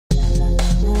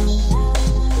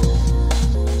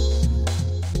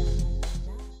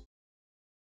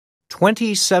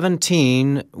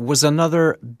2017 was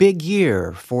another big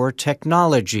year for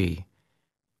technology,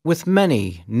 with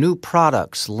many new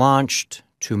products launched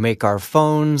to make our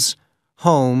phones,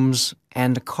 homes,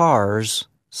 and cars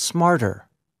smarter.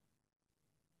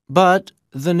 But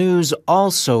the news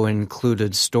also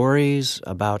included stories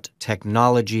about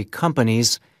technology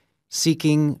companies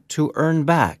seeking to earn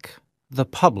back the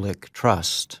public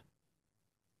trust.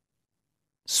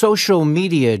 Social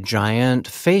media giant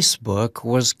Facebook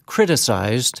was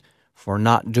criticized for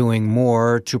not doing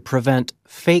more to prevent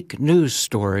fake news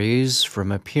stories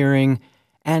from appearing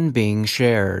and being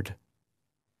shared.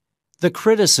 The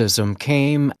criticism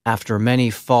came after many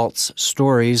false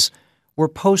stories were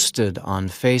posted on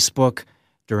Facebook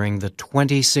during the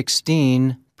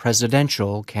 2016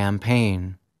 presidential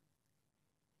campaign.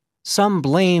 Some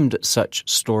blamed such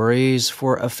stories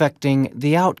for affecting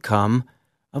the outcome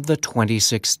of the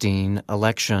 2016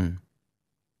 election.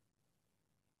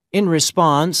 In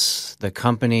response, the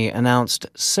company announced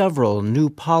several new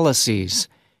policies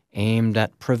aimed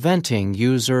at preventing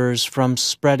users from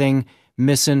spreading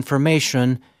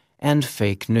misinformation and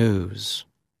fake news.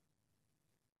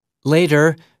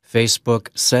 Later, Facebook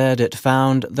said it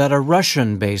found that a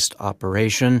Russian-based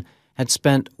operation had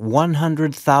spent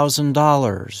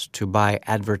 $100,000 to buy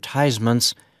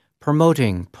advertisements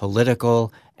promoting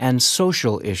political and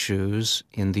social issues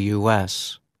in the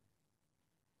U.S.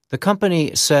 The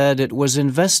company said it was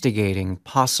investigating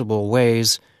possible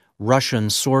ways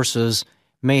Russian sources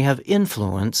may have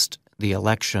influenced the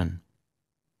election.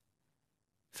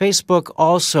 Facebook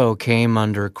also came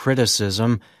under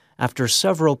criticism after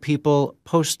several people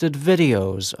posted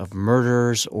videos of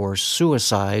murders or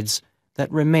suicides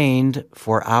that remained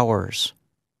for hours.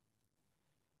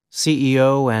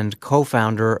 CEO and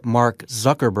co-founder Mark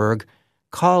Zuckerberg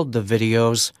called the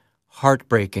videos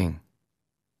heartbreaking.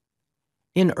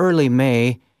 In early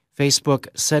May, Facebook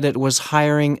said it was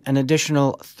hiring an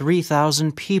additional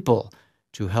 3,000 people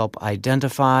to help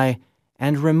identify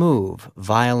and remove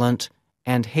violent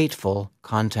and hateful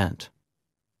content.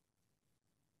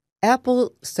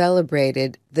 Apple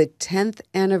celebrated the 10th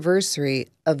anniversary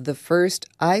of the first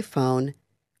iPhone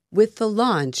with the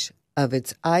launch of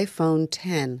its iPhone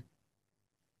X.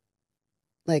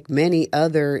 Like many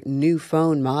other new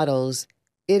phone models,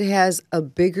 it has a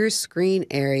bigger screen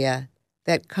area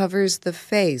that covers the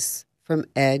face from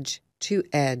edge to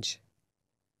edge.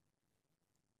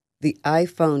 The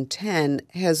iPhone X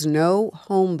has no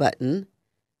home button,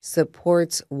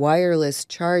 supports wireless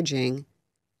charging,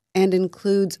 and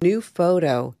includes new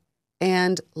photo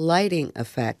and lighting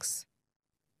effects.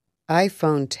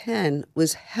 iPhone X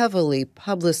was heavily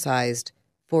publicized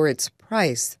for its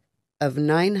price of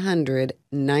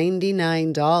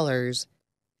 $999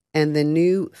 and the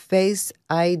new Face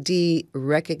ID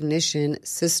recognition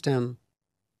system.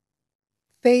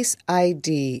 Face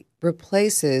ID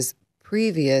replaces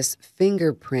previous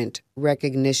fingerprint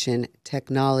recognition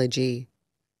technology.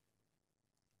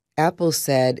 Apple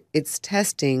said its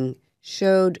testing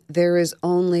showed there is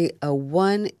only a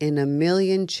 1 in a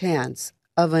million chance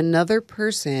of another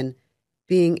person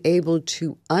being able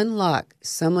to unlock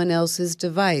someone else's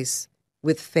device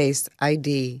with Face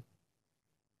ID.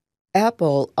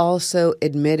 Apple also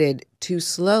admitted to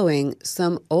slowing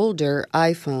some older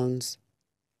iPhones.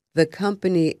 The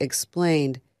company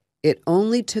explained it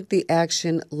only took the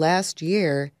action last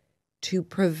year to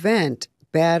prevent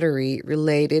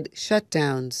battery-related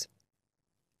shutdowns.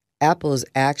 Apple's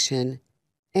action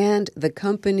and the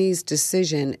company's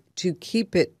decision to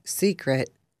keep it secret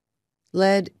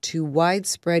led to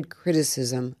widespread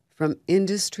criticism from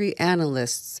industry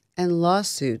analysts and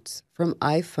lawsuits from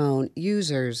iPhone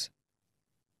users.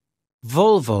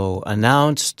 Volvo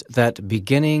announced that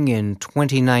beginning in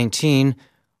 2019,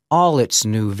 all its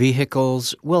new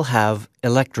vehicles will have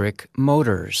electric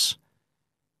motors.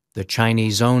 The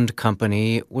Chinese-owned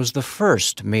company was the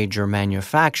first major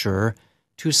manufacturer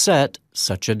to set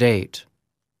such a date.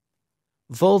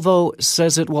 Volvo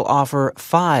says it will offer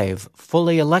 5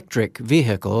 fully electric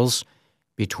vehicles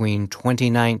between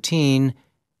 2019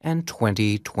 and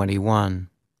 2021.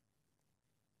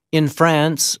 In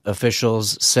France,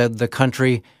 officials said the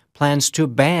country plans to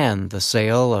ban the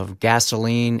sale of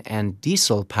gasoline and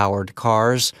diesel-powered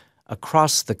cars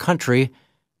across the country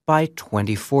by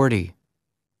 2040.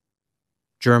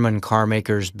 German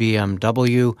carmakers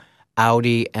BMW,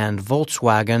 Audi, and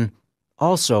Volkswagen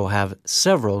also have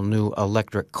several new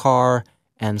electric car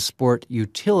and sport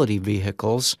utility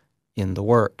vehicles in the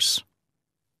works.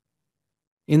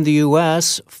 In the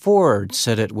U.S., Ford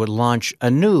said it would launch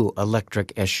a new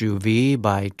electric SUV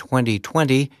by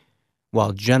 2020,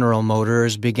 while General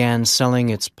Motors began selling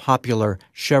its popular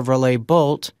Chevrolet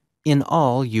Bolt in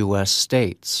all U.S.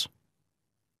 states.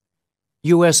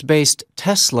 U.S.-based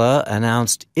Tesla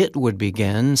announced it would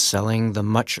begin selling the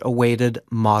much-awaited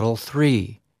Model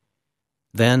 3.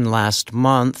 Then last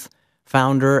month,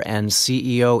 founder and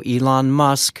CEO Elon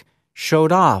Musk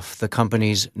showed off the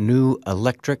company's new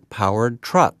electric-powered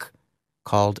truck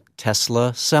called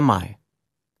Tesla Semi.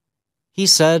 He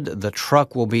said the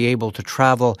truck will be able to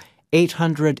travel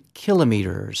 800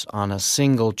 kilometers on a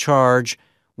single charge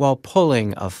while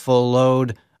pulling a full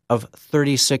load of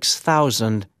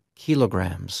 36,000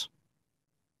 kilograms.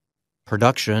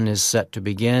 Production is set to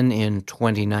begin in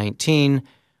 2019,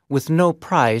 with no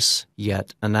price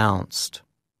yet announced.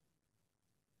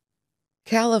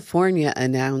 California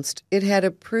announced it had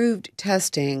approved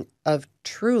testing of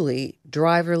truly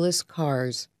driverless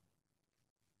cars.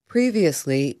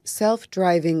 Previously,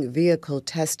 self-driving vehicle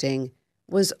testing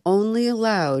was only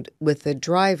allowed with the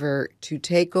driver to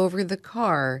take over the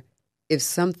car if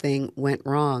something went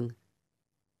wrong.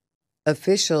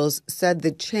 Officials said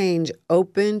the change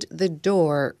opened the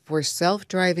door for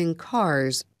self-driving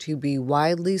cars to be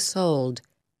widely sold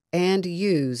and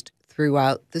used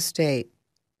throughout the state.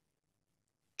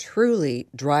 Truly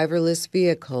driverless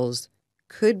vehicles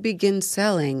could begin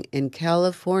selling in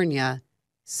California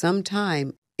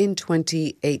sometime in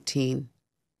 2018.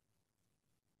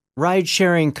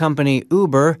 Ride-sharing company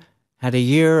Uber had a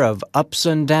year of ups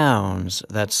and downs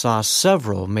that saw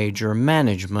several major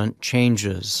management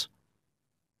changes.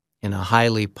 In a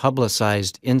highly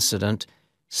publicized incident,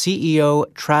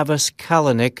 CEO Travis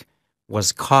Kalanick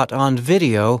was caught on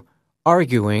video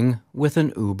arguing with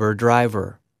an Uber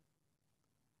driver.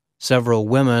 Several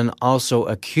women also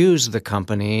accused the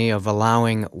company of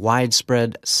allowing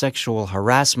widespread sexual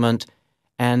harassment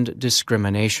and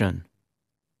discrimination.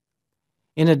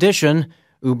 In addition,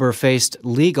 Uber faced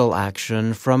legal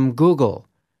action from Google,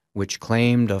 which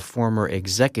claimed a former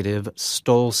executive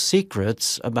stole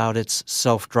secrets about its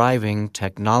self-driving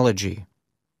technology.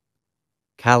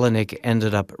 Kalanick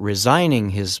ended up resigning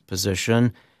his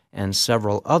position, and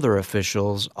several other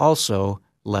officials also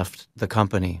left the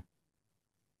company.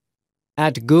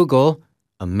 At Google,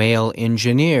 a male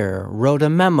engineer wrote a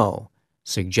memo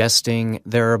suggesting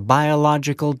there are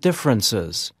biological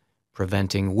differences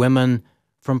preventing women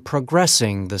from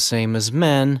progressing the same as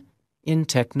men in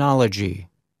technology.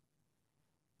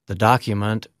 The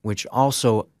document, which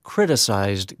also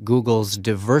criticized Google's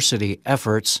diversity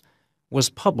efforts, was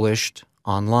published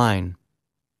online.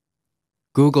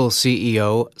 Google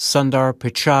CEO Sundar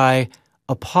Pichai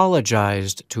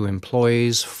apologized to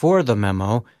employees for the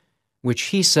memo, which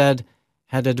he said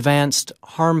had advanced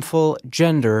harmful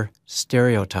gender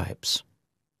stereotypes.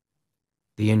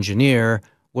 The engineer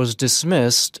was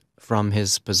dismissed from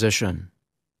his position.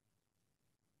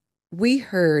 We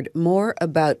heard more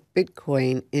about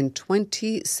Bitcoin in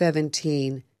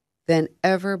 2017 than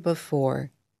ever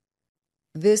before.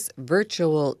 This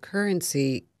virtual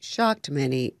currency shocked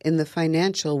many in the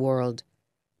financial world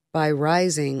by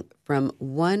rising from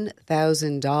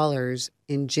 $1,000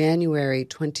 in January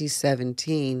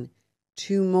 2017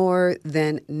 to more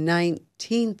than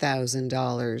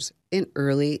 $19,000 in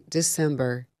early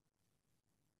December.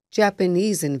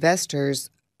 Japanese investors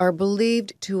are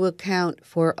believed to account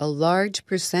for a large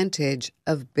percentage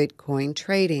of Bitcoin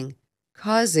trading,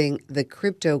 causing the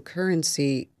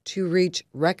cryptocurrency to reach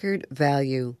record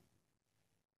value.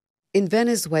 In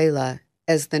Venezuela,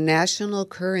 as the national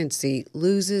currency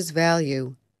loses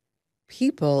value,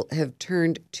 people have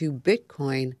turned to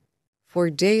Bitcoin for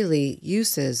daily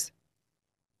uses.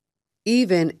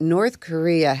 Even North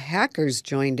Korea hackers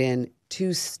joined in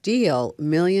to steal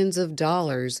millions of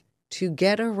dollars to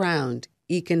get around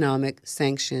economic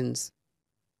sanctions.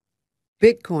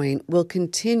 Bitcoin will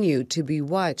continue to be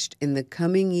watched in the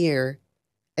coming year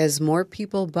as more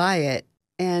people buy it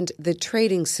and the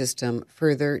trading system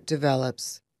further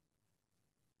develops.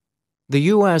 The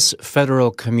U.S.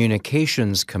 Federal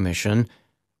Communications Commission,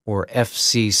 or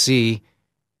FCC,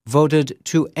 voted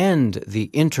to end the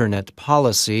Internet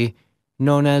policy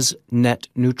known as net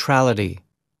neutrality.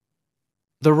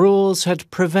 The rules had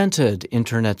prevented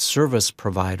Internet service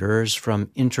providers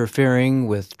from interfering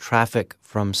with traffic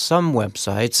from some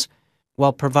websites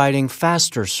while providing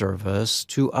faster service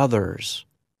to others.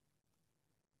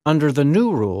 Under the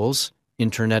new rules,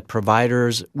 Internet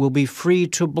providers will be free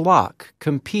to block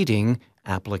competing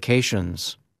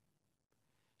applications.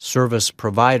 Service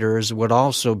providers would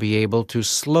also be able to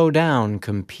slow down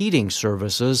competing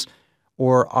services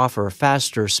or offer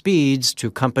faster speeds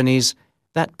to companies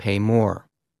that pay more.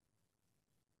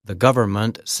 The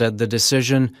government said the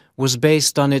decision was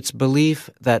based on its belief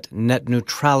that net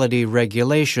neutrality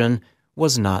regulation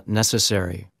was not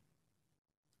necessary.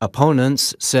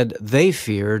 Opponents said they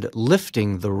feared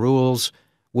lifting the rules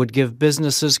would give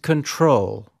businesses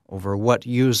control over what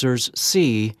users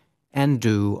see and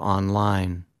do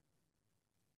online.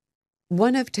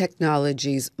 One of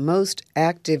technology's most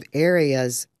active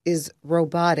areas is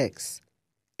robotics,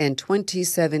 and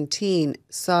 2017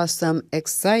 saw some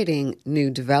exciting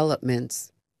new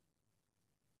developments.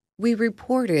 We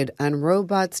reported on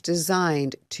robots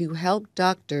designed to help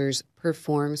doctors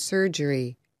perform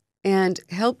surgery and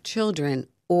help children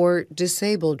or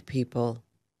disabled people.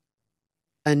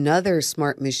 Another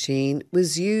smart machine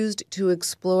was used to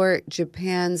explore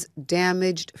Japan's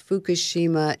damaged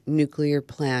Fukushima nuclear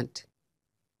plant.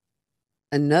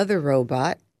 Another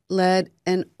robot led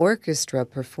an orchestra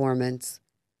performance,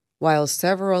 while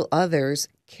several others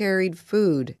carried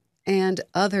food and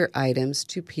other items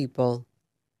to people.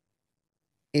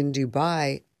 In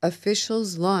Dubai,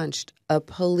 officials launched a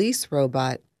police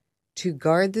robot to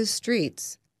guard the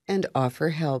streets and offer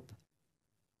help.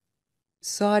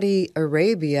 Saudi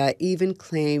Arabia even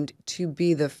claimed to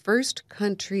be the first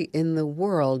country in the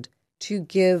world to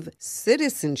give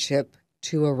citizenship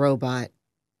to a robot.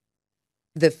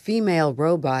 The female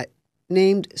robot,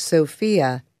 named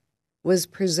Sophia, was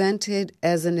presented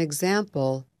as an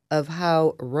example of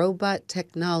how robot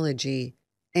technology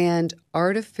and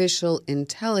artificial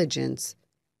intelligence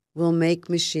will make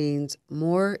machines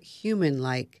more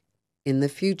human-like in the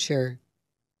future.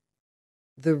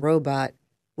 The robot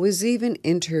was even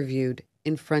interviewed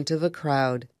in front of a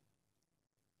crowd.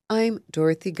 I'm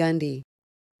Dorothy Gundy.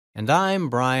 And I'm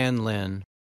Bryan Lynn.